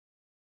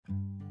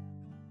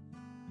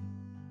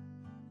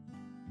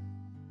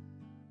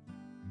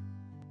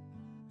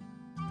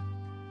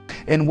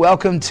and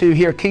welcome to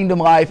here Kingdom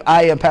Life.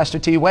 I am Pastor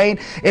T. Wayne,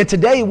 and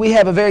today we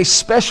have a very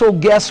special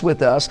guest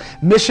with us,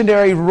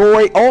 Missionary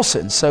Roy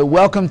Olsen. So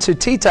welcome to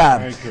Tea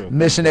Time,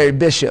 Missionary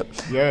Bishop.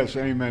 Yes,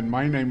 amen.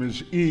 My name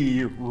is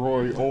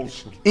Roy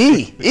Olsen.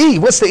 E.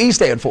 What's the E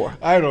stand for?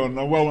 I don't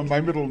know. Well,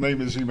 my middle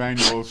name is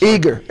Emmanuel. So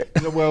Eager.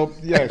 Well,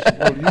 yes.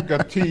 Well, you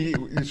got T,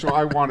 so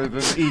I wanted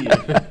an E.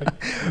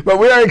 But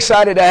we are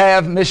excited to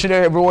have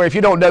Missionary Roy. If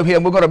you don't know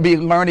him, we're going to be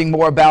learning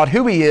more about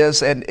who he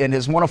is and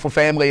his wonderful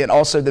family, and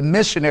also the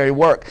missionary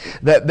work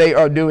that they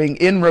are doing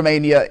in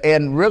Romania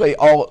and really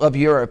all of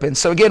Europe. And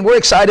so again, we're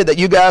excited that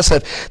you guys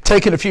have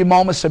taken a few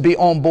moments to be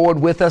on board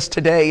with us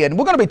today. And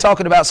we're going to be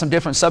talking about some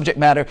different subject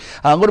matter,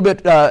 a little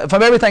bit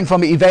from everything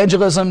from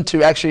evangelism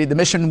to actually the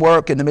mission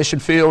work and the mission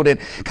field, and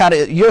kind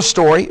of your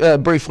story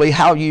briefly,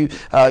 how you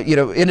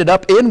ended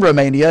up in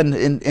Romania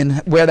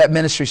and where that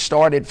ministry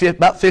started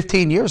about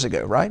 15 years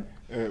ago, right?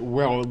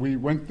 Well, we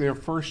went there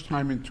first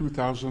time in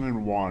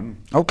 2001.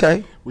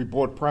 Okay. We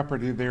bought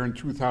property there in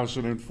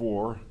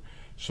 2004.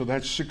 So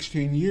that's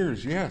 16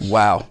 years, yes.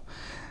 Wow.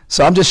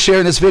 So I'm just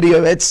sharing this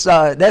video. It's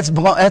that's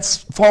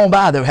flown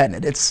by though,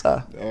 hasn't it?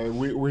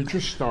 We're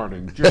just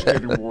starting, just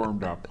getting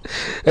warmed up.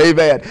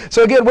 Amen.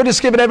 So again, we're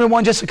just giving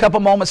everyone just a couple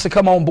moments to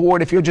come on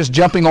board. If you're just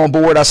jumping on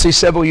board, I see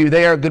several of you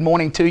there. Good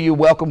morning to you.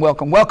 Welcome,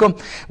 welcome, welcome.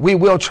 We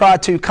will try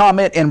to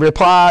comment and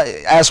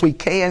reply as we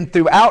can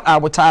throughout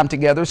our time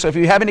together. So if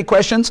you have any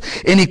questions,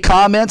 any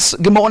comments,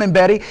 good morning,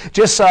 Betty.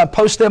 Just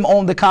post them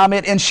on the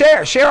comment and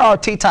share our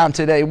tea time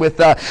today with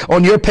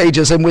on your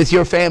pages and with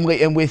your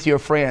family and with your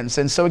friends.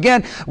 And so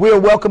again, we are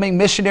welcoming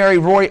Missionary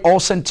Roy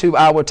Olsen to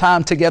our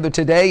time together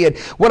today. And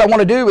what I want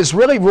to do is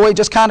really, Roy,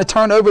 just kind of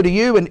turn over to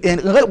you. And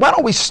why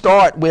don't we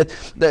start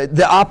with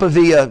the Apa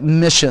Vie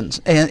missions,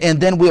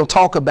 and then we'll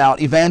talk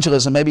about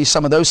evangelism, maybe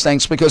some of those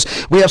things, because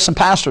we have some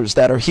pastors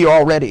that are here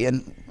already.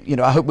 And,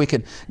 I hope we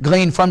could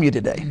glean from you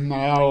today.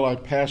 Now, I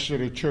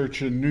pastored a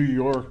church in New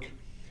York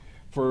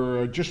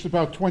for just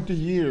about 20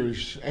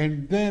 years.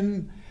 And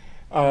then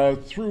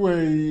through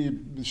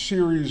a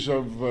series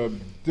of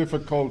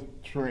difficult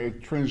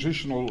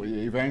transitional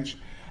events,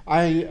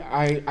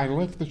 I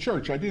left the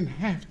church. I didn't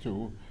have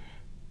to,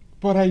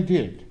 but I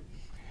did.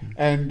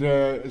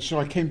 And so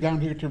I came down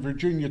here to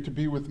Virginia to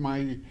be with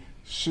my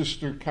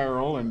sister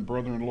Carol and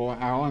brother-in-law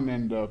Alan,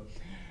 and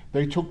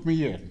they took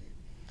me in.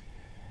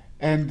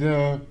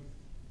 And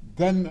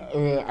then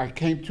I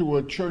came to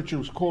a church. It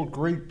was called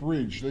Great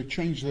Bridge. They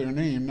changed their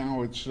name.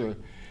 Now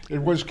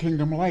it was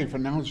Kingdom Life,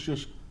 and now it's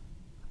just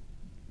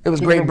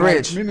Great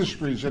Bridge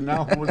Ministries, and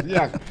now it was,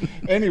 yes.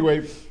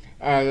 Anyway,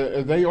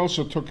 they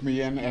also took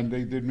me in, and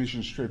they did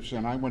mission trips,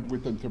 and I went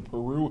with them to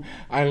Peru.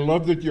 I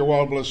loved it. Yo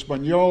hablo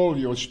español,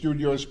 yo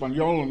estudio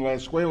español en la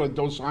escuela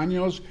 2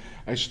 años.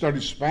 I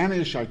studied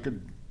Spanish. I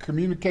could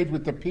communicate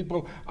with the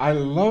people. I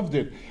loved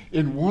it.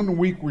 In 1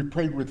 week, we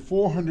prayed with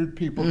 400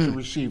 people to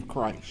receive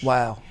Christ.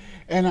 Wow.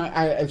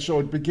 And so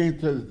it began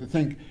to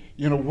think,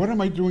 what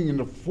am I doing in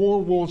the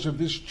 4 walls of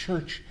this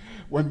church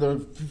when the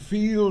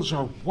fields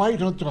are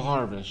white unto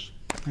harvest?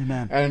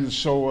 Amen. And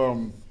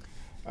so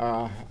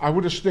I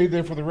would have stayed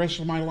there for the rest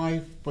of my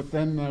life, but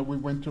then we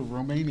went to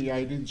Romania.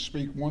 I didn't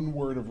speak 1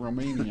 word of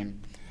Romanian.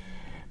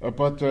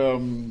 But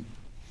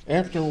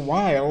after a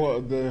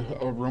while, the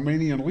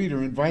Romanian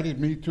leader invited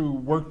me to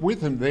work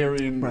with him there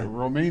in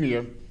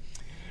Romania.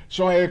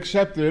 So I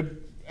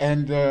accepted,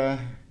 and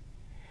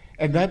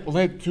that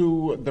led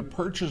to the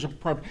purchase of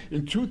property.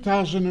 In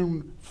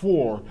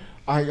 2004,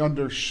 I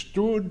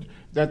understood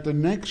that the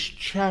next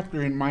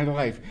chapter in my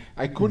life,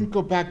 I couldn't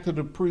go back to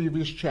the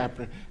previous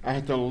chapter. I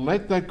had to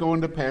let that go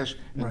in the past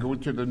and go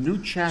into the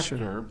new chapter.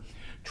 Sure.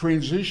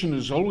 Transition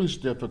is always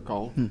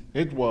difficult.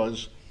 It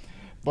was,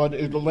 but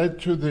it led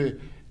to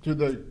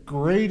the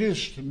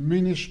greatest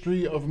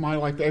ministry of my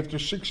life. After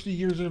 60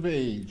 years of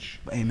age,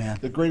 amen,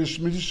 the greatest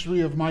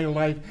ministry of my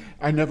life.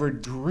 I never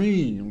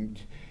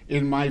dreamed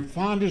in my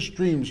fondest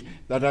dreams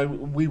that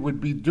we would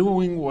be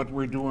doing what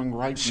we're doing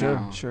right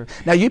now. Sure.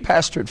 Now, you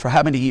pastored for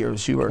how many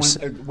years? You were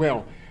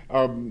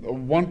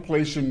one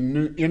place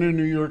in inner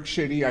New York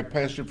City. I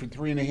pastored for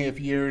 3.5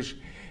 years,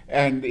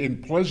 and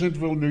in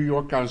Pleasantville, New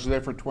York, I was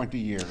there for 20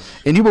 years.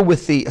 And you were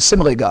with the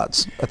Assembly of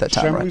Gods at that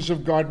time, Assemblies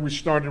of God. We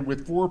started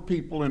with 4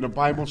 people in a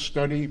Bible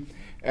study,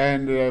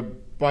 and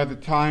by the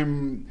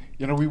time,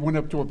 we went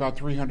up to about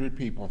 300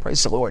 people.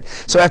 Praise the Lord.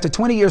 So after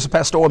 20 years of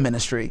pastoral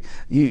ministry,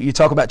 you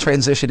talk about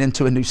transition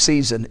into a new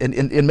season,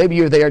 and maybe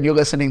you're there and you're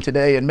listening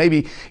today, and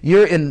maybe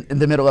you're in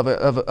the middle of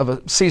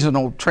a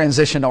seasonal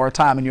transition or a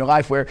time in your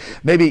life where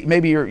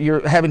maybe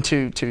you're having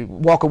to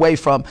walk away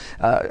from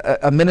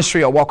a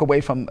ministry or walk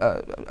away from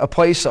a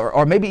place,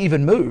 or maybe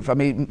even move. I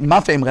mean,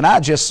 my family and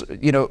I just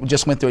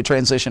went through a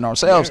transition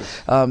ourselves,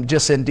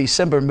 just in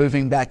December,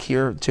 moving back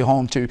here to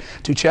home to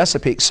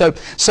Chesapeake.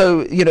 Chesapeake.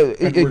 So you know,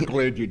 and we're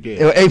glad you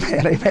did.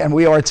 Amen, amen.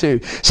 We are too.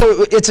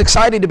 So it's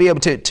exciting to be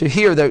able to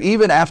hear, though,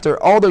 even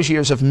after all those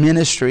years of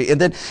ministry, and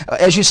then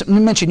as you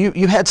mentioned,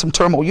 you had some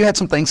turmoil, you had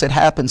some things that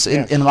happens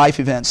in life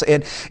events,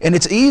 and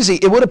it's easy.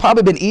 It would have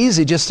probably been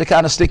easy just to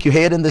kind of stick your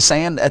head in the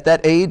sand at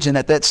that age and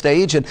at that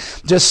stage, and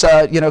just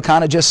you know,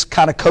 kind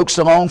of coaxed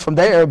along from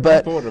there.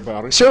 But I thought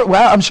about it. Sure,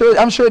 well, I'm sure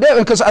it did,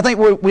 because I think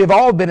we've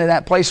all been in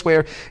that place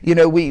where, you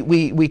know,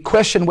 we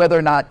question whether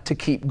or not to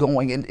keep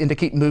going and to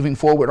keep moving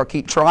forward or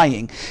keep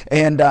trying,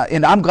 and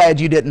I'm glad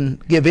you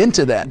didn't give in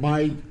to that.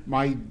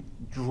 My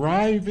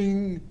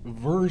driving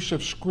verse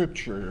of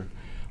Scripture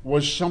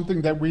was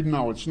something that we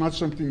know. It's not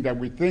something that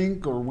we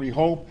think or we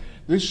hope.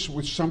 This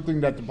was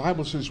something that the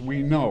Bible says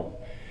we know.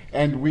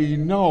 And we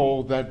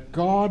know that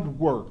God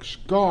works.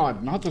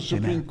 God, not the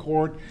Supreme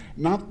Court,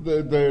 not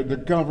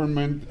the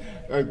government.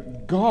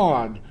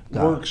 God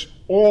works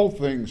all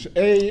things.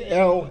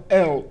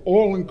 A-L-L,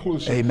 all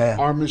inclusive. Amen.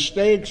 Our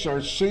mistakes,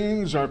 our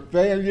sins, our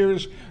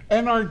failures,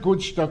 and our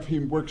good stuff, He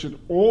works it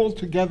all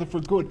together for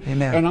good.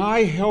 Amen. And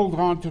I held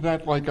on to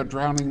that like a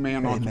drowning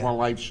man onto a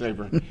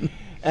lifesaver.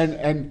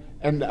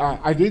 and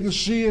I didn't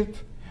see it,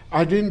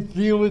 I didn't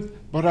feel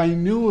it, but I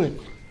knew it.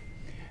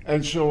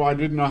 And so I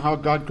didn't know how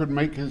God could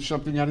make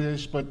something out of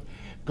this, but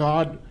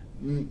God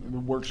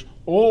works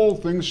all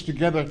things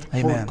together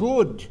for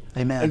good.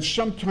 Amen. And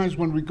sometimes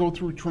when we go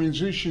through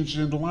transitions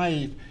in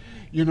life,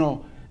 you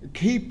know,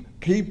 keep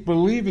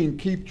believing,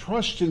 keep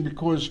trusting,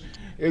 because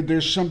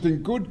there's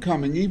something good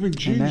coming. Even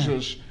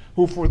Jesus,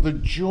 who for the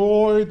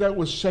joy that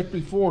was set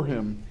before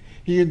Him,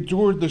 He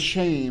endured the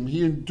shame.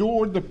 He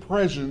endured the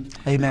present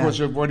because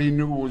of what He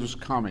knew was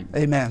coming.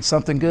 Amen.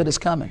 Something good is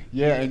coming.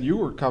 Yeah, and you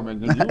were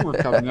coming, and you were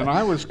coming, and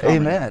I was coming.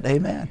 Amen.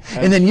 Amen.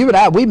 And then you and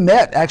I, we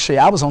met, actually,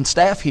 I was on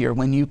staff here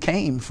when you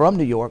came from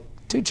New York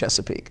to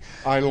Chesapeake.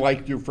 I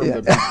liked you from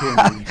the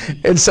beginning.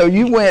 And so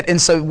you went,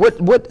 and so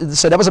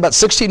so that was about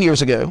 16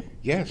 years ago.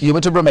 Yes. You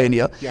went to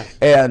Romania. Yes.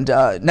 And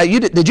now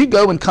did you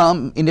go and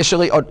come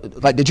initially, or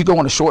like did you go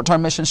on a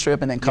short-term mission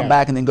trip and then come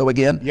back and then go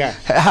again? Yes.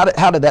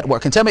 How did that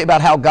work? And tell me about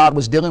how God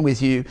was dealing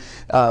with you,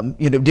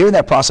 you know, during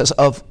that process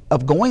of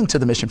going to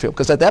the mission field,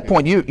 because at that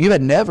point you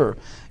had never,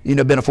 you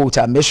know, been a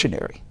full-time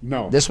missionary.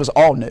 No. This was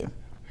all new.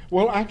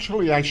 Well,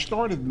 actually, I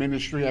started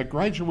ministry. I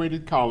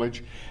graduated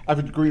college. I have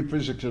a degree in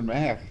physics and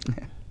math,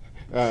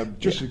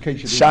 just in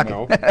case you didn't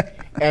know.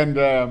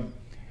 And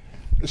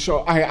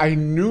so I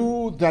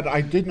knew that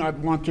I did not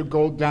want to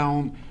go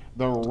down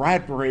the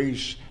rat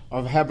race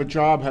of have a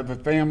job, have a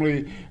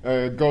family,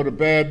 go to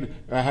bed,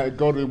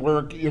 go to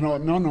work. You know,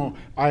 no.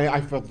 I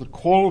felt the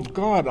call of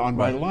God on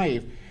my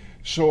life.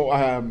 So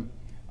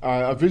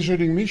a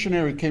visiting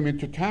missionary came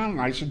into town,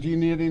 and I said, do you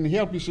need any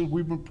help? He said,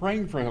 we've been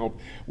praying for help.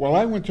 Well,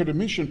 I went to the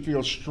mission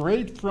field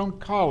straight from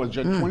college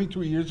at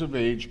 22 years of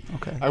age.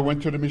 Okay. I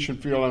went to the mission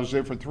field. I was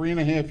there for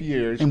 3.5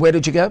 years. And where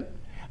did you go?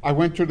 I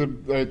went to the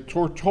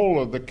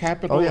Tortola, the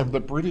capital of the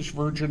British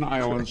Virgin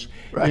Islands,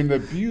 in the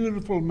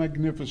beautiful,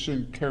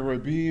 magnificent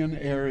Caribbean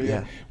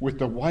area with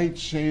the white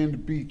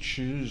sand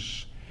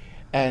beaches.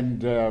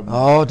 And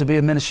to be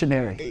a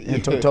missionary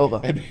in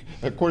Tortola. And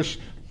of course,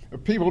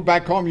 people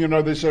back home, you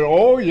know, they said,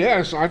 "Oh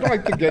yes, I'd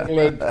like to get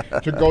led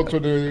to go to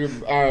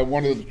the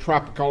one of the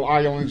tropical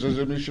islands as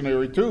a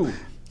missionary too."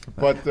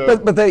 But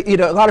they, you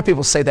know, a lot of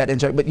people say that in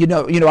joke. But you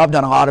know, I've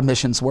done a lot of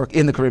missions work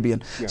in the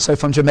Caribbean. Yeah. So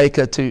from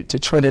Jamaica to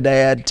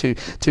Trinidad to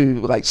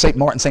like St.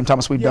 Martin, St.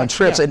 Thomas, we've done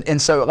trips,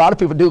 and so a lot of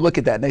people do look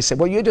at that and they say,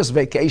 "Well, you're just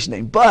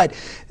vacationing." But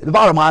the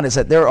bottom line is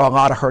that there are a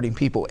lot of hurting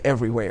people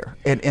everywhere,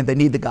 and they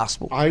need the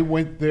gospel. I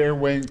went there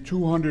weighing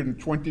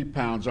 220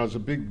 pounds. I was a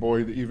big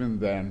boy even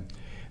then.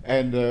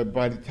 And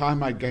by the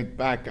time I get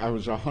back, I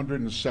was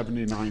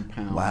 179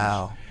 pounds.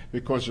 Wow.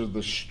 Because of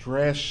the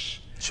stress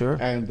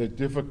and the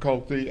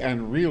difficulty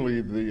and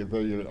really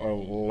the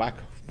lack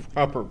of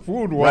proper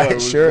food while I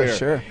was there.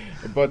 Sure.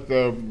 But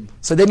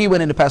so then you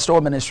went into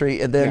pastoral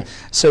ministry, and then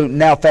so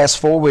now fast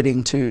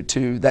forwarding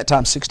to that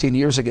time 16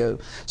 years ago.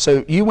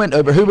 So you went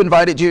over. Who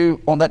invited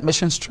you on that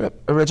missions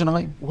trip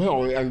originally?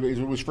 Well,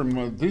 it was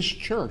from this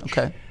church.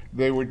 Okay.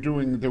 They were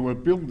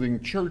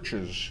building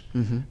churches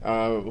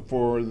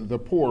for the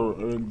poor,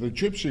 the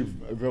gypsy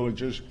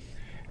villages,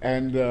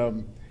 and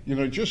you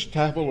know, just to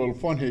have a little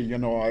fun here. You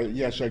know,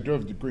 yes, I do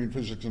have a degree in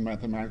physics and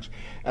mathematics,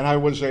 and I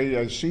was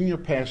a senior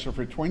pastor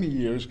for 20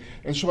 years,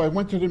 and so I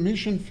went to the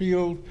mission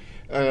field,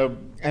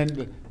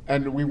 and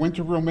we went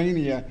to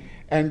Romania,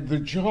 and the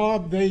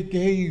job they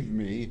gave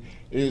me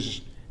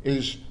is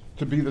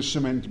to be the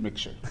cement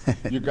mixer.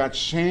 You got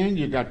sand,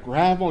 you got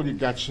gravel, you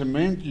got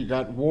cement, you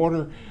got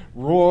water.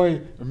 Roy,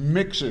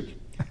 mix it.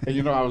 And,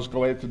 you know, I was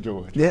glad to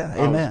do it. Yeah,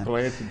 amen. I was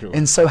glad to do it.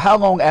 And so how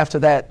long after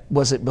that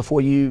was it before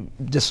you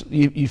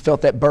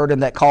felt that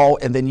burden, that call,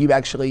 and then you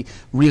actually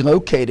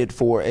relocated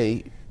for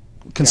a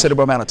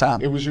considerable amount of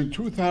time? It was in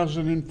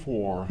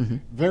 2004,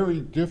 very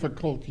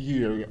difficult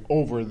year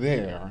over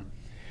there.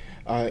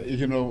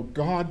 You know,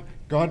 God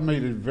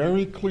made it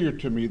very clear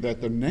to me that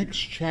the next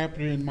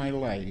chapter in my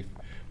life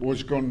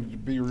was going to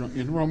be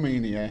in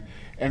Romania,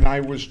 and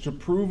I was to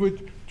prove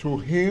it to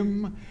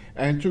him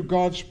and to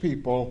God's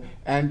people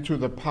and to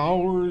the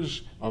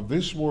powers of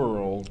this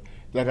world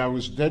that I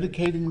was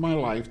dedicating my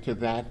life to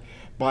that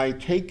by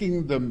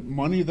taking the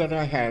money that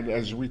I had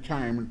as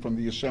retirement from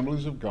the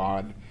Assemblies of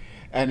God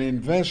and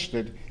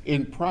invested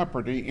in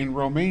property in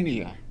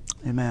Romania.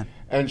 Amen.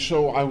 And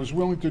so I was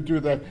willing to do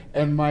that.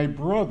 And my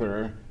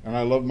brother, and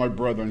I love my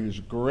brother, and he's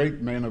a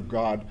great man of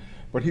God,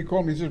 but he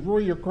called me, he said, Roy,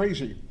 you're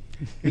crazy.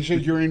 He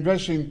said, you're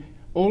investing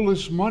all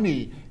this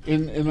money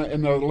in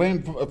a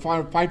land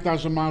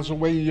 5,000 miles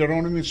away, you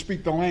don't even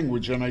speak the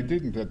language, and I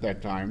didn't at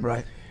that time.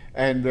 Right.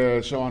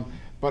 And so on.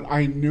 But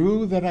I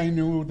knew that I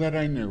knew that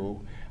I knew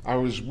I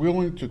was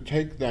willing to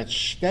take that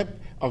step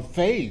of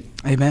faith.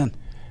 Amen.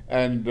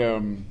 And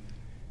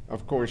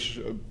of course,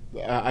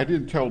 I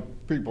didn't tell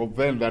people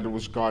then that it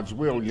was God's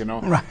will, you know.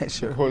 Right,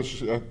 sure.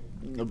 Because,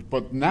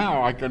 but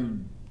now I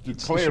can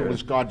declare Sure. it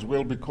was God's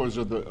will because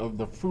of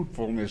the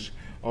fruitfulness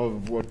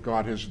of what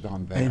God has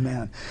done there.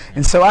 Amen.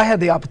 And so I had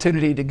the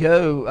opportunity to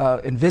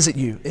go and visit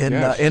you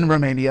in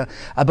Romania.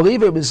 I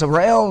believe it was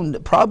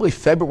around probably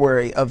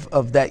February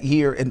of that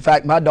year. In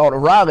fact, my daughter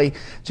Riley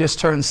just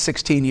turned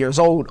 16 years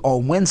old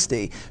on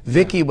Wednesday.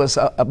 Vicky was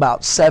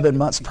about 7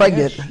 months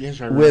pregnant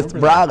with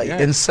Riley.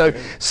 Yes, and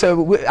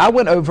so I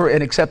went over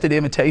and accepted the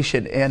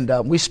invitation, and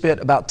we spent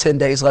about 10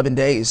 days, 11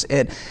 days,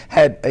 and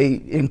had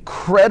an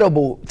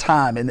incredible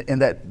time in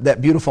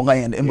that beautiful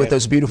land and with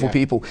those beautiful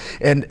people.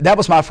 And that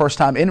was my first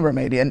time in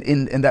Romania,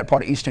 in that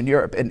part of Eastern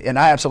Europe, and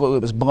I absolutely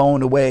was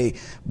blown away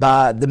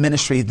by the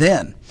ministry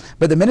then.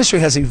 But the ministry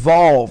has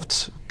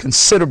evolved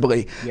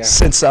considerably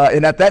since,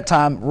 and at that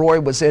time,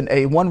 Roy was in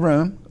a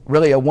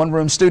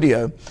one-room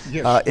studio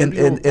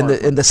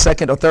in the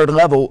second or third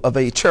level of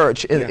a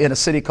church in a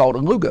city called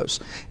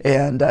Lugos.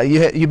 And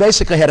you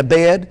basically had a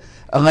bed,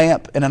 a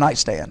lamp, and a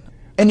nightstand.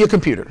 And your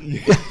computer.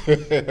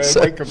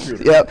 My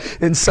computer. Yeah,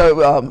 and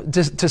so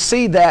to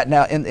see that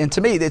now, and to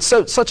me, it's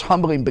such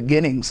humbling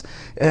beginnings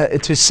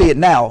to see it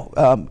now,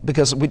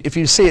 because if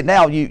you see it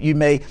now, you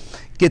may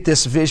get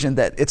this vision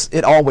that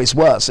it always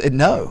was. And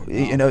no,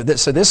 you know,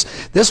 so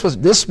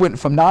this went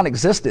from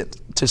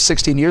non-existent to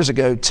 16 years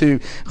ago to,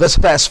 let's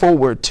fast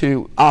forward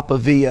to Apa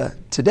Vie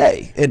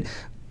today, and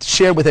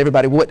share with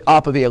everybody what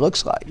Apa Vie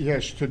looks like.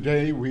 Yes,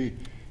 today we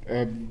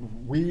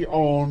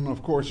own,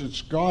 of course,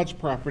 it's God's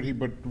property,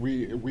 but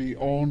we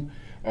own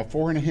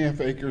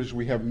 4.5 acres.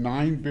 We have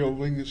 9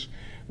 buildings.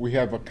 We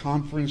have a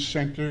conference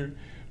center.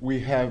 We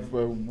have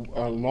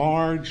a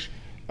large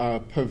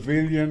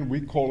pavilion.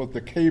 We call it the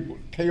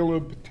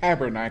Caleb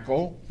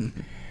Tabernacle.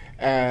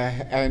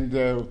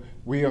 And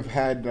we have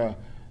had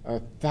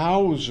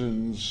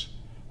thousands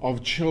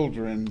of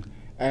children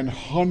and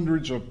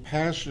hundreds of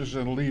pastors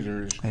and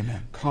leaders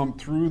come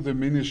through the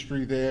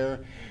ministry there.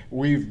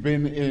 We've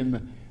been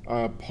in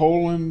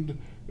Poland,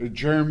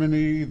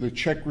 Germany, the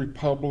Czech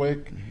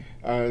Republic,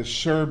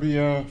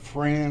 Serbia,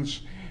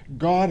 France.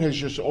 God has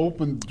just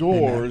opened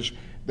doors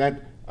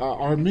that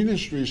our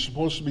ministry is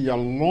supposed to be a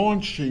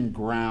launching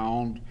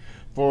ground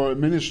for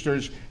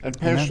ministers. And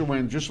Pastor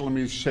Wayne, just let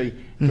me say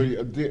to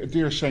you,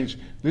 dear saints,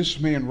 this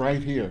man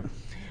right here,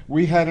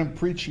 we had him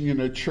preaching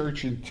in a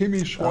church in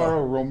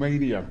Timișoara,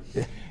 Romania.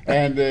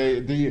 And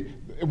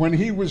when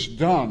he was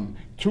done,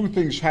 2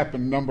 things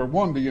happened. Number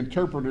one, the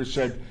interpreter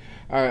said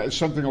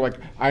something like,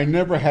 I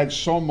never had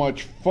so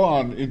much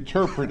fun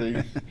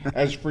interpreting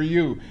as for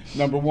you,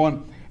 number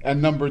one. And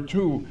number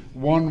 2,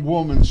 one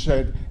woman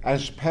said,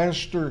 as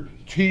Pastor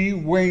T.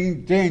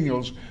 Wayne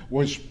Daniels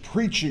was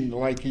preaching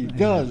like he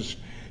does,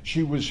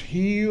 she was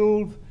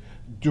healed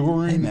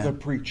during the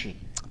preaching.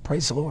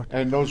 Praise the Lord.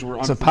 And those were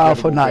it's a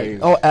powerful night. Days.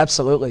 Oh,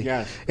 absolutely.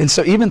 Yes. And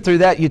so even through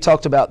that, you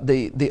talked about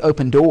the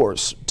open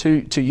doors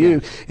to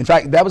you. Yes. In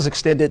fact, that was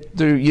extended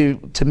through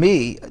you to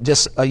me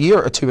just a year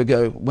or 2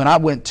 ago when I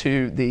went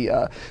to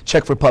the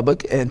Czech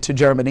Republic and to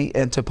Germany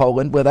and to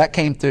Poland. Well, that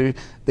came through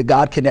the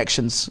God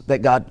connections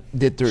that God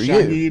did through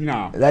you.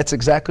 That's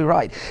exactly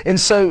right. And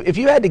so if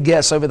you had to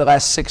guess over the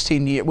last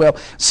 16 years, well,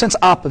 since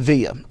Apa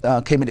Vie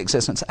came into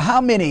existence,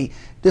 how many,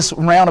 this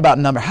roundabout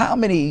number, how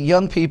many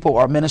young people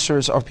or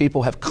ministers or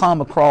people have come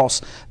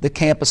across the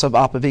campus of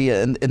Apa Vie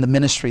and the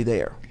ministry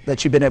there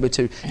that you've been able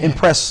to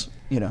impress,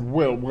 you know?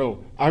 Well,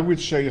 I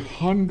would say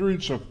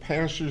hundreds of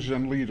pastors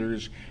and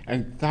leaders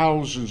and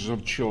thousands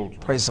of children.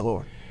 Praise the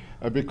Lord.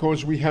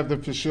 Because we have the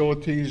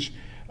facilities,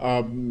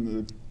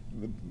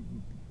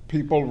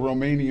 people,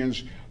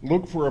 Romanians,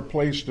 look for a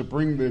place to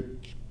bring the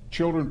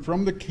children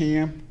from the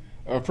camp,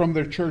 from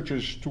their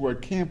churches to a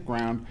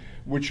campground,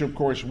 which of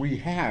course we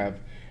have.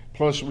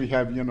 Plus we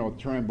have, you know,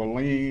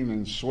 trampoline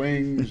and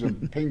swings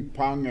and ping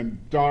pong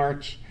and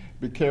darts.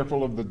 Be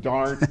careful of the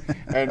dart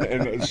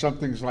and some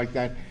things like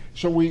that.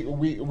 So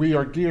we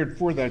are geared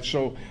for that.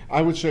 So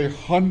I would say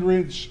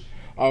hundreds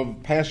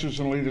of pastors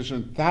and leaders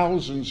and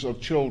thousands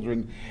of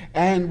children.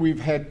 And we've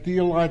had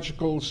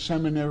theological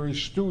seminary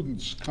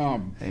students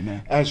come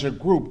as a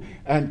group.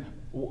 And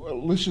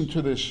listen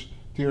to this,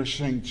 dear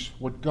saints,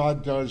 what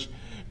God does.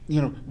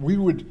 You know, we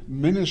would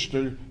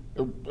minister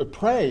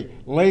pray,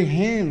 lay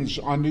hands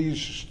on these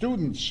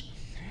students,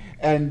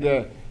 and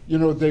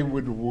they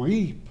would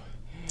weep.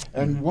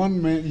 And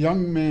one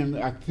young man,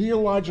 a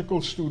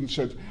theological student,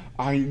 said,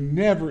 "I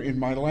never in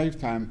my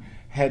lifetime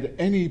had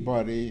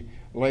anybody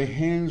lay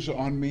hands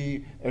on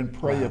me and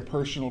pray a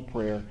personal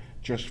prayer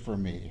just for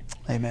me."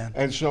 Amen.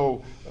 And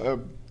so,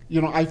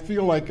 I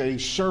feel like a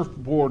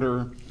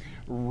surfboarder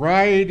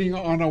riding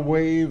on a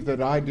wave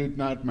that I did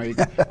not make.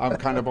 I'm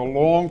kind of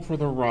along for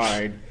the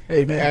ride.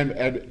 Amen.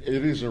 And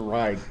it is a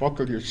ride.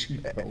 Buckle your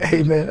seatbelt.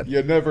 Amen.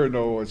 You never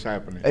know what's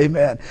happening.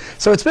 Amen.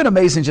 So it's been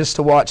amazing just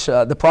to watch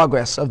the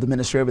progress of the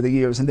ministry over the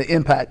years and the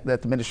impact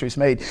that the ministry's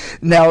made.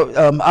 Now,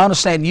 I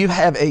understand you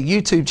have a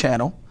YouTube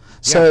channel.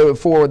 So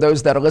for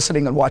those that are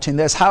listening and watching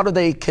this, how do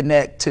they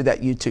connect to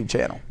that YouTube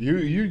channel?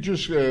 You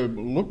just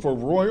look for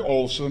Roy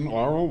Olsen,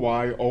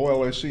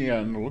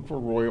 ROYOLSEN. Look for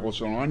Roy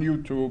Olsen on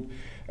YouTube,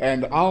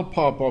 and I'll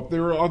pop up.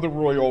 There are other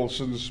Roy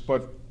Olsens,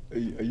 but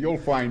you'll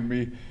find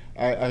me.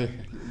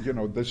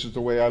 This is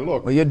the way I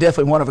look. Well, you're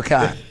definitely one of a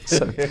kind.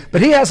 So,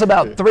 but he has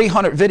about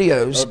 300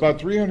 videos.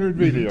 About 300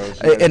 videos.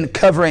 And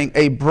covering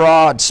a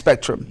broad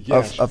spectrum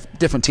of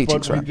different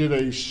teachings. But we did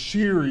a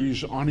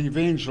series on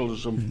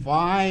evangelism,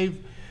 5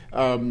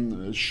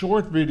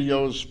 short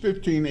videos,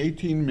 15,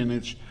 18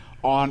 minutes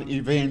on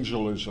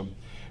evangelism,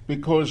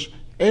 because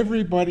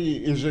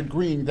everybody is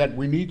agreeing that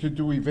we need to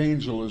do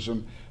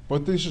evangelism,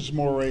 but this is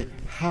more a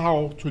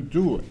how to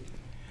do it.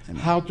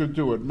 How to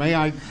do it. May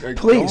I?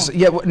 Please.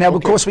 Yeah. Now,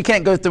 of course, we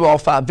can't go through all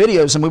 5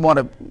 videos, and we want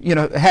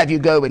to, have you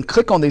go and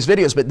click on these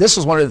videos. But this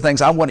is one of the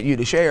things I wanted you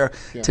to share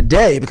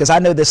today, because I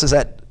know this is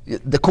at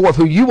the core of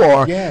who you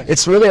are. Yes.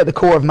 It's really at the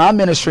core of my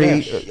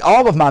ministry,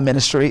 all of my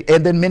ministry,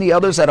 and then many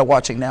others that are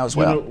watching now as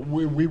well.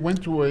 We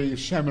went to a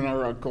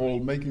seminar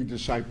called Making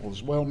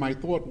Disciples. Well, my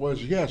thought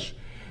was, yes,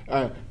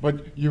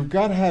 but you've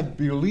got to have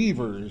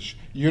believers.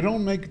 You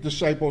don't make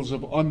disciples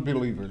of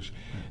unbelievers.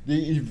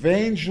 The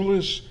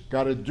evangelist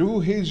got to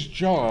do his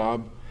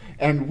job,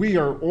 and we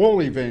are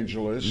all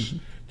evangelists,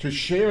 to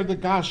share the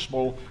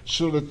gospel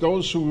so that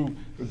those who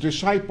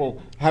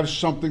disciple have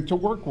something to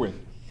work with.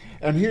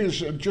 And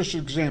here's just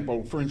an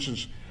example. For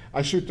instance,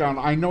 I sit down,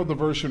 I know the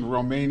verse in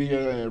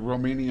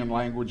Romanian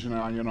language,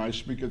 and I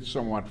speak it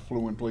somewhat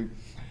fluently.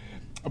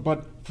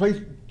 But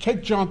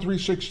take John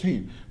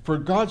 3:16. For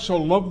God so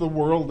loved the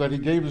world that he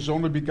gave his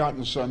only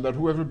begotten Son, that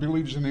whoever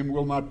believes in him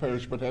will not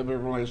perish but have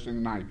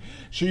everlasting life.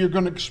 So you're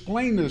going to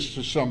explain this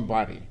to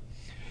somebody.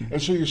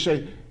 And so you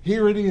say,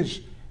 here it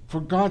is. For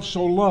God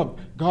so loved.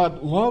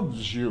 God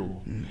loves you.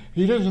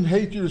 He doesn't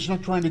hate you. He's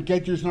not trying to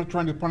get you. He's not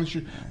trying to punish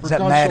you. For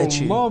God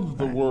so loved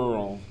the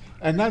world.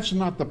 And that's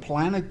not the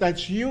planet,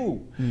 that's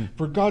you.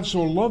 For God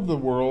so loved the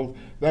world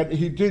that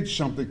he did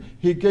something.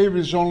 He gave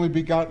his only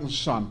begotten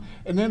Son.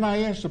 And then I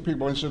asked the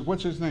people, I said,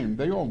 what's his name?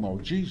 They all know,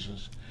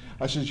 Jesus.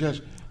 I said,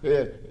 yes,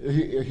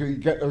 he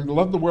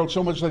loved the world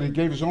so much that he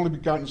gave his only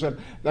begotten Son,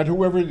 that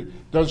whoever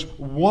does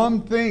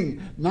one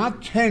thing,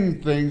 not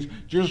 10 things,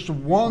 just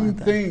one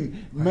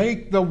thing,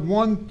 make the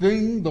one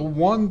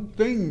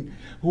thing,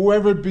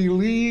 whoever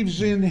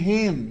believes in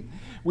him.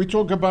 We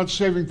talk about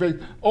saving faith.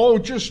 Oh,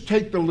 just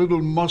take the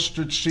little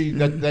mustard seed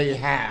that they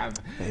have.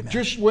 Amen.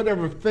 Just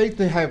whatever faith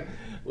they have.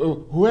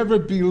 Whoever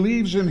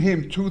believes in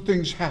him, 2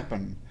 things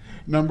happen.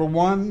 Number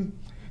 1,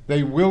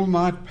 they will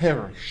not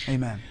perish.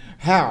 Amen.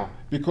 How?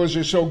 Because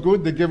they're so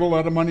good, they give a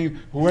lot of money.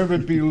 Whoever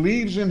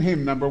believes in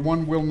him, number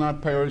 1, will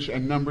not perish,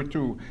 and number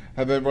 2,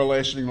 have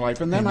everlasting life.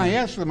 And then I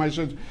asked them, I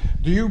said,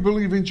 do you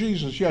believe in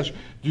Jesus? Yes.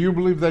 Do you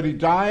believe that he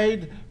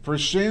died for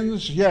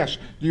sins? Yes.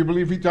 Do you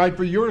believe he died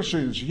for your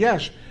sins?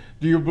 Yes.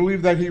 Do you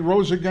believe that he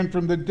rose again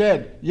from the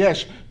dead?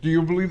 Yes. Do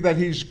you believe that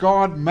he's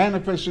God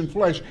manifest in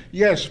flesh?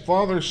 Yes.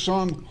 Father,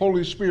 Son,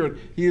 Holy Spirit,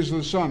 he is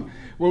the Son.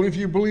 Well, if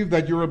you believe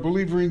that, you're a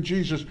believer in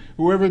Jesus.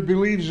 Whoever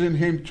believes in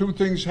him, 2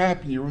 things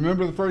happen. You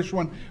remember the first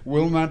one?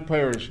 Will not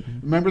perish.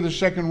 Remember the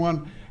second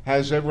one?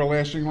 Has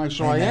everlasting life.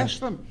 So I asked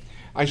them.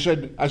 I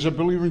said, as a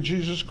believer in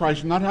Jesus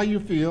Christ, not how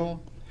you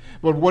feel,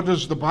 but what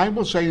does the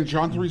Bible say in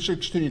John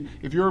 3:16?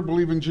 If you're a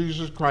believer in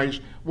Jesus Christ,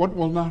 what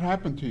will not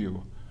happen to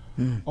you?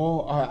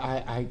 Oh,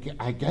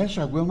 I guess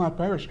I will not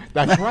perish.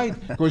 That's right,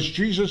 because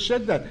Jesus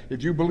said that.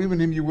 If you believe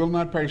in him, you will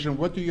not perish. And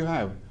what do you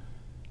have?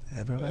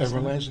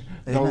 Everlasting.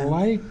 The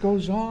light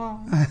goes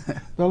on.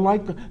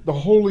 The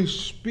Holy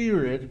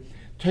Spirit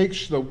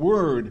takes the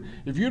word.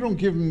 If you don't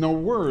give him no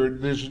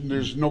word,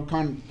 there's no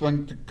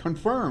thing to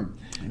confirm.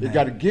 You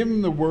got to give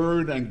him the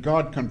word, and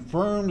God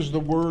confirms the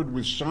word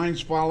with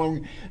signs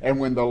following. And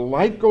when the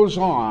light goes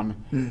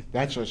on,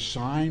 that's a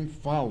sign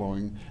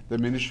following the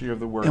ministry of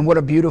the word. And what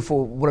a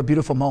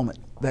beautiful moment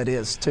that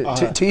is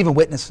to even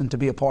witness and to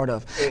be a part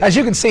of. As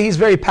you can see, he's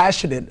very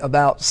passionate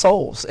about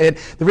souls, and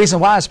the reason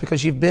why is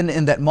because you've been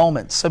in that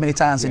moment so many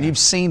times, and you've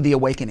seen the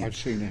awakening. I've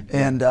seen it.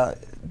 And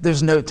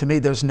there's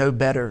no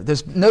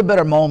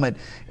better moment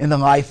in the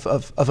life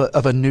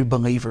of a new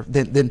believer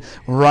than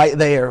right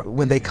there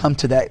when they come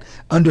to that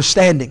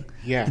understanding.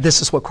 Yes.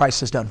 This is what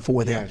Christ has done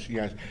for them. Yes,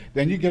 yes.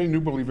 Then you get a new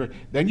believer.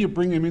 Then you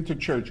bring him into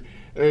church.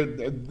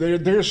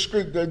 Dear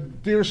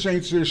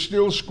saints, they're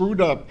still screwed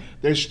up.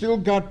 They still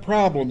got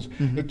problems.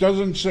 Mm-hmm.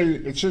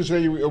 It says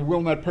they will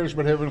not perish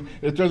but heaven.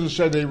 It doesn't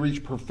say they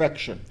reach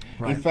perfection.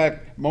 Right. In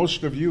fact,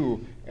 most of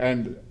you,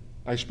 and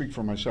I speak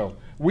for myself,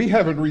 we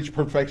haven't reached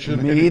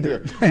perfection. Me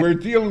either. We're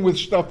dealing with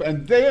stuff,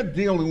 and they're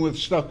dealing with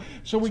stuff.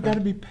 So we got to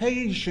be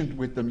patient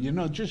with them,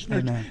 just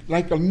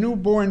like a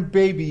newborn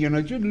baby,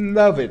 just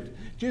love it.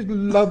 Just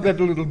love that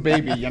little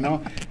baby,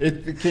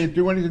 It can't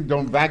do anything.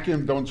 Don't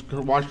vacuum, don't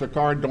wash the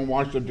car, don't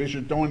wash the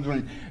dishes, don't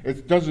anything.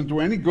 It doesn't do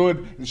any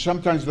good. And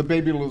sometimes the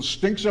baby little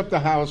stinks up the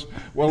house.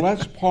 Well,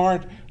 that's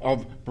part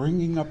of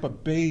bringing up a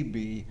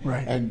baby.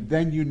 Right. And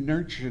then you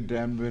nurture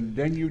them, and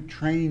then you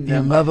train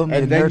them. You love them,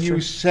 and then nurture.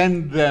 You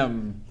send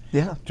them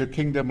to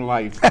Kingdom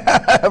Life.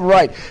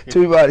 Right,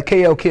 to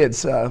KO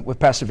Kids with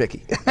Pastor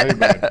Vicky.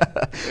 Amen.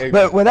 Amen.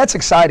 But that's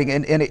exciting.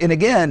 And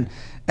again,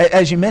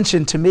 as you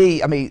mentioned to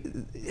me, I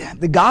mean,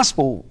 the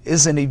gospel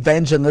is an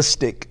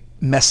evangelistic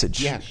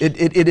message. Yes.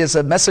 It is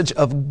a message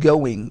of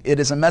going. It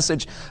is a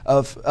message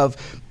of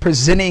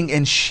presenting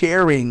and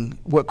sharing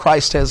what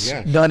Christ has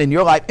done in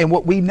your life and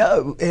what we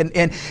know.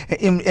 And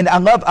I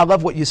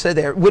love what you said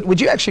there.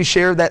 Would you actually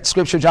share that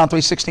scripture, John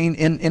 3:16,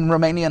 in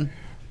Romanian?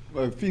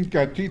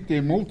 Fiindcă tite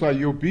multa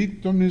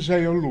iubit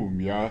Dumnezeu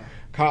lumea,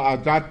 ca a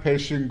dat pe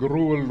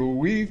singurul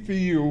lui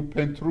Fiu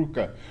pentru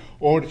că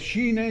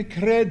oricine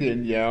crede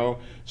în El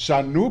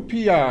să nu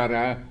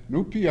piară,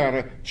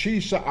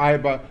 ci să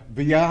aibă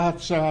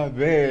viața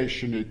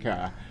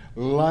veșnică.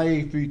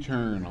 Life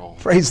eternal.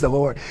 Praise the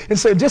Lord. And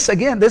so just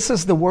again, this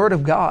is the Word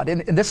of God,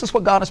 and this is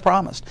what God has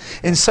promised.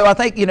 And so I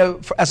think,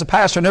 as a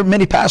pastor, and there are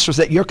many pastors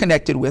that you're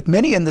connected with,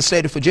 many in the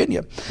state of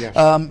Virginia. Yes.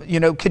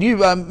 Could you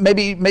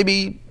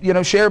maybe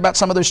share about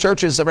some of those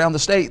churches around the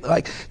state,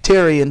 like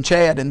Terry and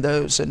Chad and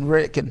those, and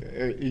Rick and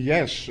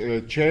yes,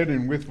 Chad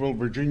in Withville,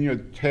 Virginia,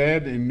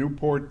 Ted in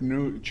Newport,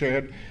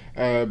 Chad,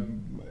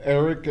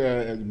 Eric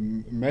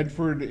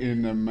Medford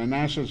in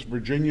Manassas,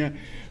 Virginia.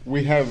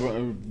 We have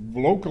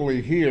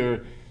locally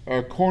here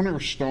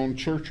Cornerstone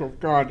Church of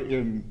God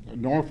in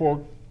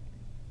Norfolk,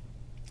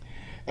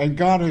 and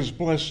God has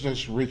blessed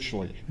us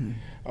richly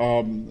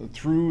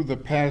through the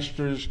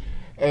pastors.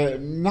 I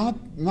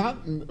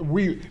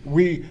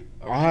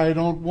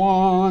don't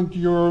want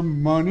your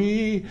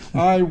money.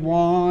 I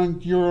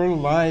want your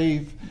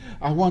life.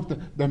 I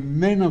want the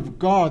men of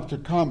God to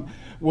come.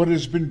 What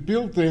has been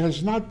built there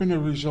has not been a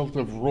result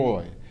of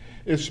Roy.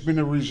 It's been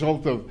a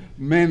result of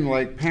men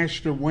like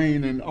Pastor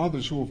Wayne and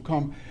others who have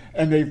come,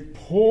 and they've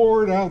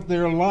poured out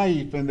their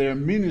life and their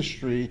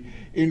ministry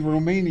in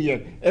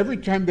Romania. Every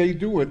time they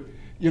do it,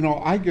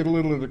 I get a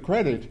little of the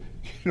credit,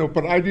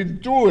 but I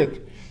didn't do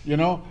it,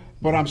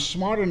 But I'm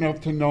smart enough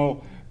to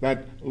know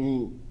that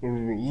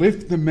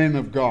lift the men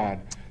of God.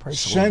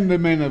 Send the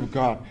men of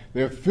God.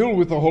 They're filled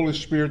with the Holy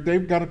Spirit.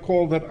 They've got a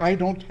call that I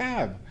don't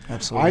have.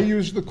 Absolutely. I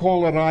use the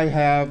call that I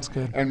have,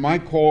 and my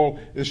call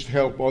is to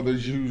help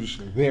others use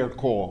their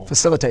call.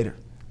 Facilitator.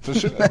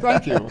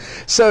 Thank you.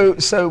 So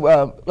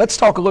let's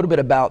talk a little bit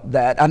about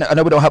that. I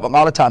know we don't have a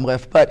lot of time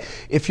left, but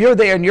if you're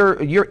there and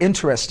you're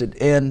interested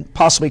in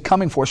possibly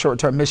coming for a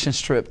short-term missions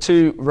trip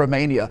to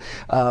Romania,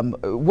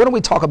 why don't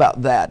we talk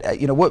about that?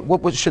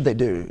 What should they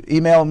do?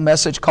 Email,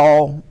 message,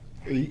 call?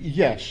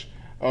 Yes.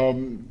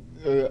 On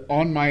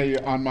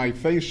my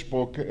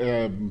Facebook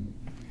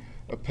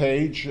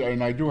page,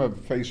 and I do have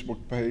a Facebook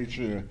page.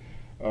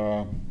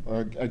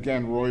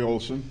 Again, Roy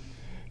Olsen.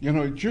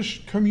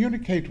 Just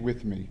communicate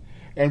with me.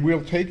 And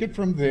we'll take it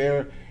from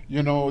there.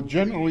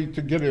 Generally,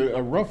 to get a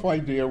rough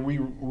idea, we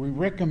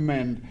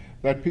recommend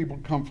that people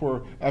come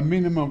for a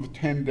minimum of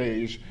 10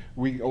 days.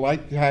 We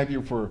like to have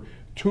you for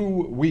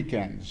 2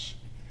 weekends.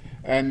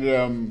 And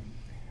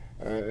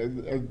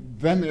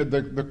then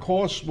the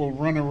cost will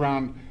run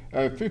around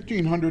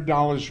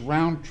 $1,500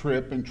 round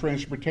trip and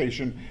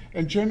transportation,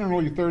 and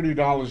generally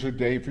 $30 a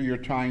day for your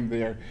time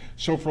there.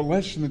 So for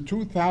less than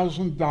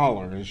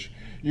 $2,000,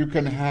 you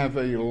can have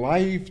a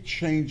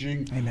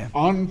life-changing,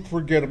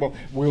 unforgettable.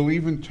 We'll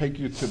even take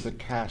you to the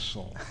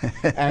castle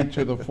and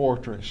to the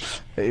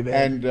fortress,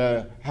 and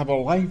have a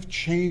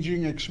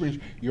life-changing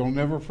experience. You'll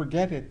never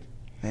forget it.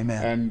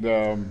 Amen.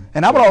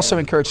 And I would also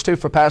encourage, too,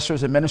 for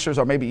pastors and ministers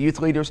or maybe youth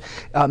leaders,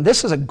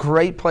 this is a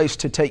great place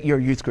to take your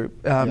youth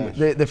group.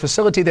 The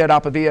facility there at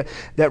Apa Vie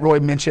that Roy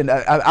mentioned,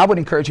 I would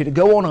encourage you to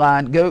go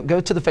online, go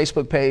to the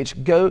Facebook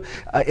page, go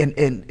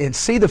and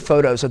see the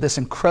photos of this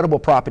incredible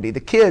property.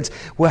 The kids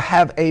will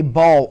have a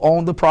ball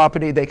on the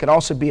property. They could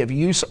also be of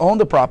use on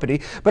the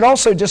property, but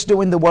also just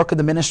doing the work of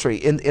the ministry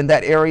in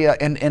that area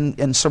and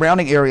in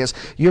surrounding areas.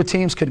 Your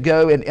teams could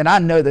go, and I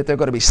know that they're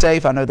going to be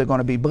safe. I know they're going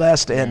to be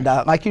blessed. And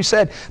like you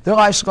said, said, their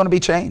life's going to be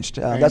changed.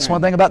 That's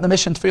one thing about the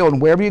mission field.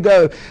 And wherever you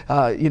go,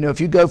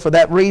 if you go for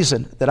that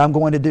reason, that I'm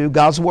going to do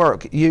God's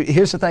work,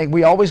 here's the thing.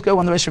 We always go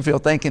on the mission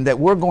field thinking that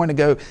we're going to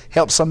go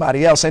help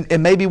somebody else.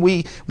 And maybe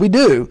we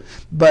do,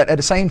 but at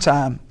the same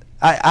time,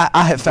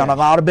 I have found a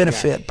lot of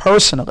benefit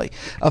personally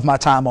of my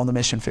time on the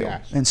mission field.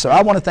 Yes. And so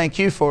I want to thank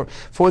you for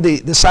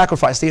the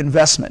sacrifice, the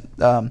investment,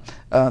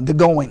 the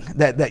going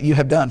that you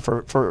have done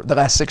for the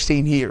last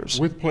 16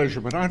 years. With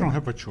pleasure, but I don't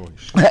have a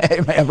choice.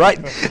 Amen,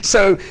 right?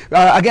 So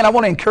again, I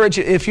want to encourage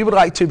you, if you would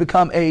like to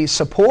become a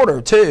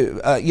supporter too.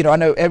 I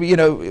know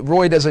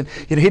Roy doesn't,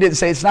 he didn't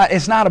say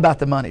it's not about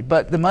the money,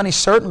 but the money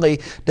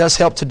certainly does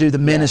help to do the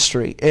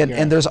ministry.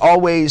 And there's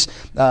always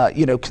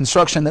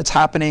construction that's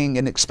happening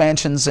and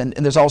expansions, and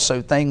there's also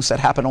things that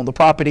happen on the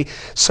property.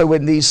 So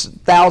when these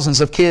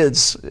thousands of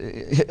kids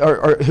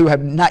who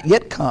have not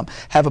yet come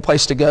have a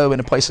place to go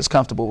and a place that's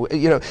comfortable,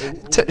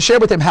 share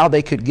with them how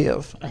they could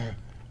give.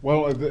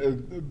 Well,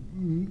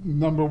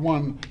 number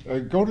one,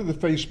 go to the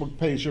Facebook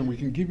page and we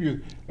can give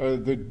you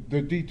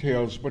the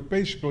details. But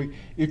basically,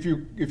 if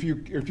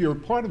you're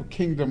part of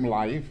Kingdom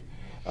Life,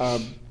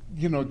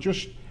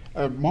 just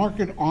mark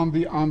it on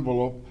the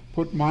envelope.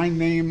 Put my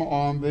name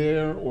on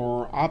there,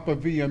 or Apa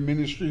Vie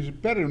Ministries,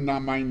 better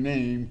not my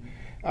name,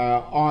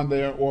 on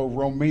there, or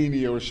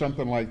Romania or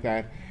something like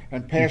that.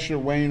 And Pastor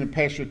Wayne and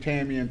Pastor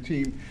Tammy and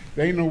team,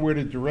 they know where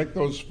to direct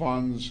those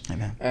funds.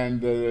 Amen.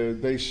 And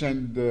they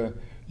send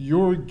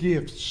your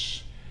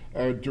gifts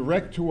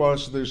direct to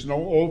us. There's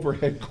no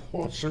overhead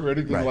costs or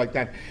anything like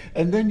that.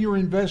 And then you're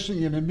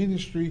investing in a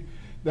ministry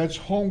that's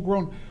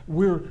homegrown.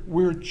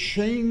 We're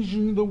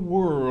changing the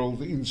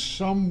world in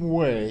some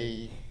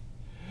way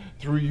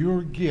through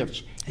your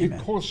gifts. Amen.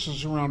 It costs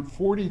us around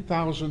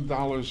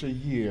 $40,000 a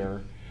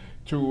year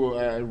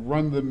to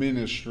run the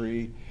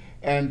ministry,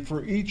 and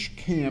for each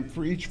camp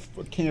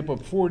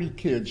of 40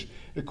 kids,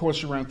 it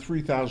costs around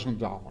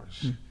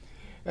 $3,000.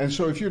 And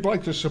so if you'd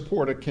like to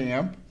support a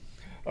camp,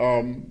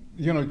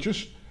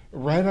 just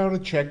write out a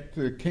check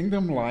to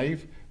Kingdom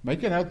Life,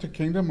 make it out to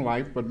Kingdom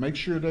Life, but make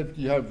sure that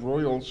you have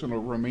Roy Olsen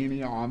of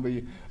Romania on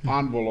the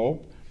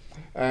envelope,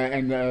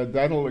 and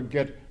that'll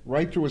get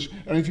right to us.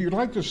 And if you'd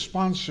like to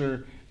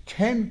sponsor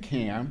 10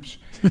 camps,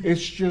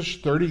 it's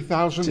just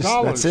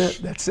 $30,000.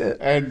 That's it.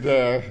 And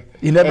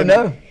you never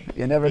know.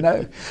 You never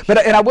know. But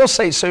I will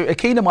say, so at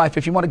Kingdom Life,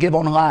 if you want to give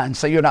online,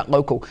 say you're not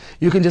local,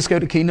 you can just go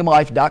to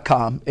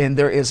kingdomlife.com, and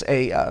there is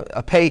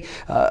a pay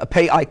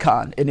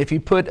icon. And if you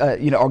put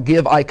or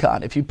give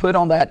icon, if you put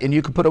on that, and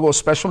you can put a little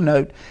special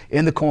note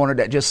in the corner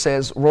that just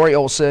says Roy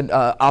Olsen,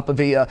 Apa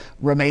Vie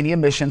Romanian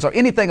Missions, or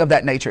anything of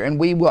that nature, and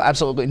we will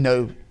absolutely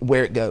know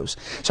where it goes.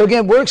 So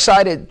again, we're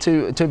excited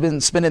to have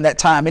been spending that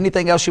time.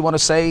 Anything else you want to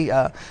say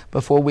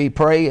before we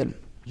pray?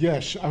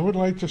 Yes, I would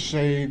like to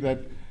say that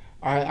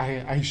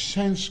I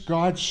sense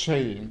God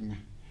saying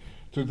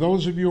to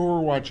those of you who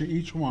are watching,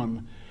 each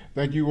one,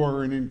 that you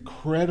are an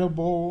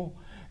incredible,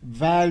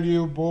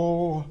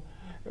 valuable,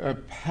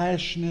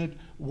 passionate,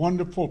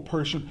 wonderful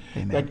person.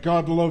 Amen. That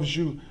God loves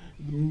you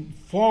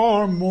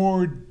far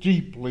more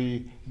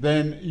deeply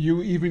than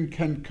you even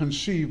can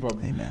conceive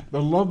of. Amen.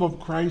 The love of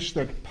Christ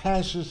that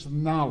passes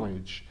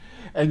knowledge.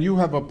 And you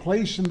have a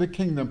place in the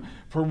kingdom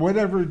for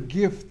whatever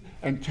gift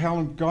and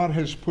talent God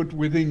has put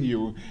within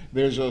you.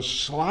 There's a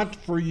slot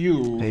for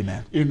you.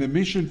 Amen. In the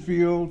mission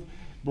field,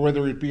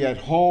 whether it be at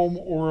home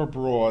or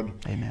abroad.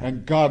 Amen.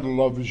 And God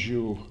loves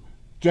you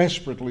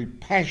desperately,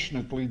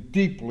 passionately,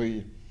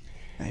 deeply.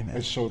 Amen.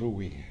 And so do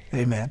we.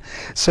 Amen.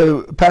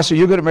 So, Pastor,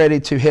 you're getting ready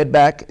to head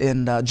back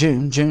in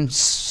June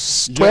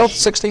 12th,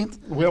 yes. 16th?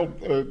 Well,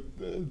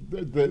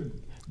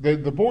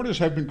 the borders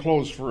have been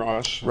closed for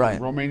us. Right.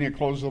 Romania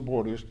closed the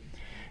borders.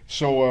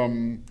 So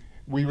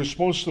we were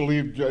supposed to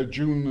leave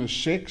June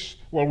 6th.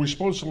 Well, we were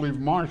supposed to leave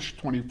March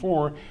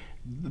 24.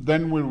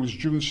 Then it was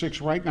June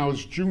 6th. Right now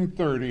it's June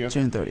 30th.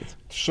 June 30th.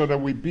 So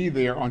that we'd be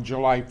there on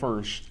July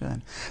 1st.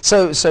 Good.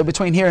 So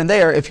between here and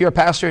there, if you're a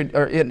pastor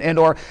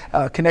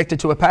or connected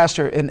to a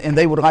pastor and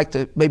they would like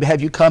to maybe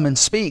have you come and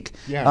speak,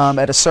 yes.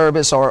 At a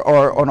service or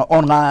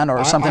online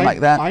or something like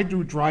that. I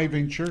do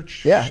drive-in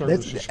church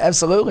services.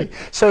 Absolutely.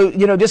 So,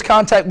 just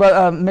contact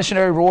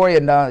Missionary Roy,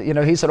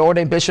 and, he's an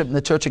ordained bishop in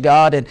the Church of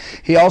God, and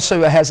he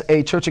also has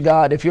a Church of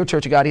God. If you're a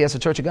Church of God, he has a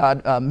Church of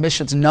God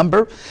missions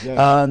number,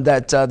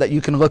 yes. That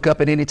you can look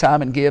up at any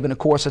time and give, and of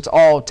course it's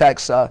all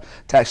tax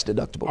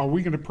deductible. Are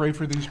we going to pray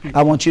for these people?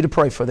 I want you to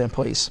pray for them,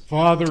 please.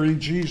 Father, in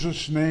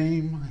Jesus'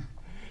 name,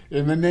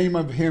 in the name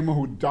of him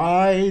who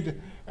died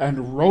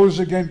and rose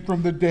again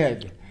from the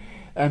dead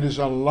and is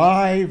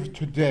alive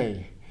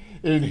today,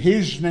 in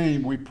his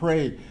name we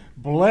pray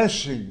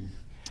blessing,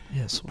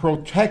 yes,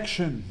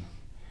 protection,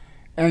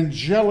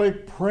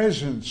 angelic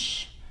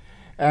presence,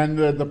 and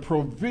the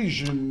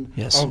provision,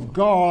 yes, of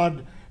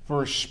God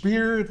for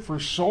spirit, for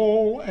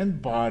soul,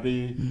 and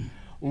body.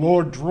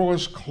 Lord, draw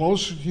us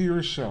closer to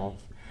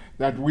yourself,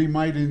 that we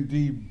might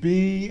indeed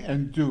be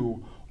and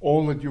do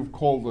all that you've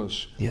called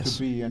us, yes,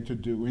 to be and to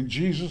do. In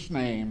Jesus'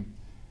 name,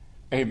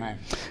 Amen.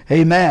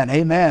 Amen.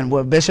 Amen.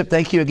 Well, Bishop,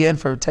 thank you again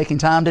for taking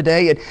time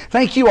today. And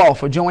thank you all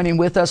for joining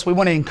with us. We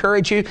want to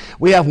encourage you.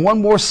 We have one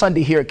more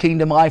Sunday here at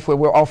Kingdom Life where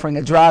we're offering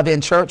a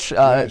drive-in church.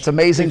 Yes, it's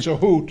amazing. It's a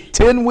hoot.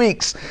 10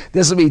 weeks.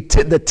 This will be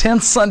the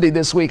 10th Sunday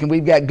this week, and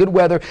we've got good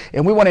weather.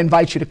 And we want to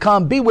invite you to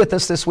come be with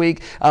us this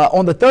week.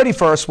 On the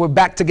 31st, we're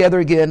back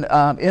together again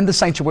in the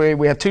sanctuary.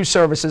 We have 2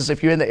 services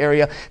if you're in the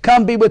area.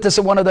 Come be with us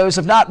at one of those.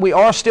 If not, we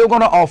are still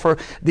going to offer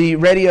the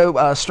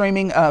radio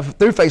streaming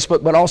through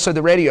Facebook, but also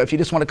the radio. If you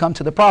just want to come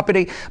to the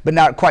property but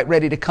not quite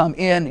ready to come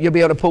in, you'll be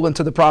able to pull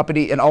into the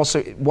property and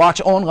also watch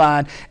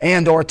online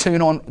and or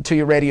tune on to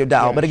your radio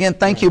dial. Yes, but again,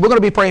 thank you. We're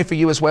going to be praying for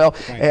you as well.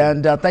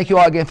 Thank you. Thank you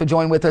all again for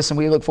joining with us, and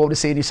we look forward to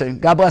seeing you soon.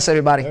 God bless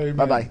everybody. Amen.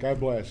 Bye-bye. God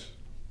bless.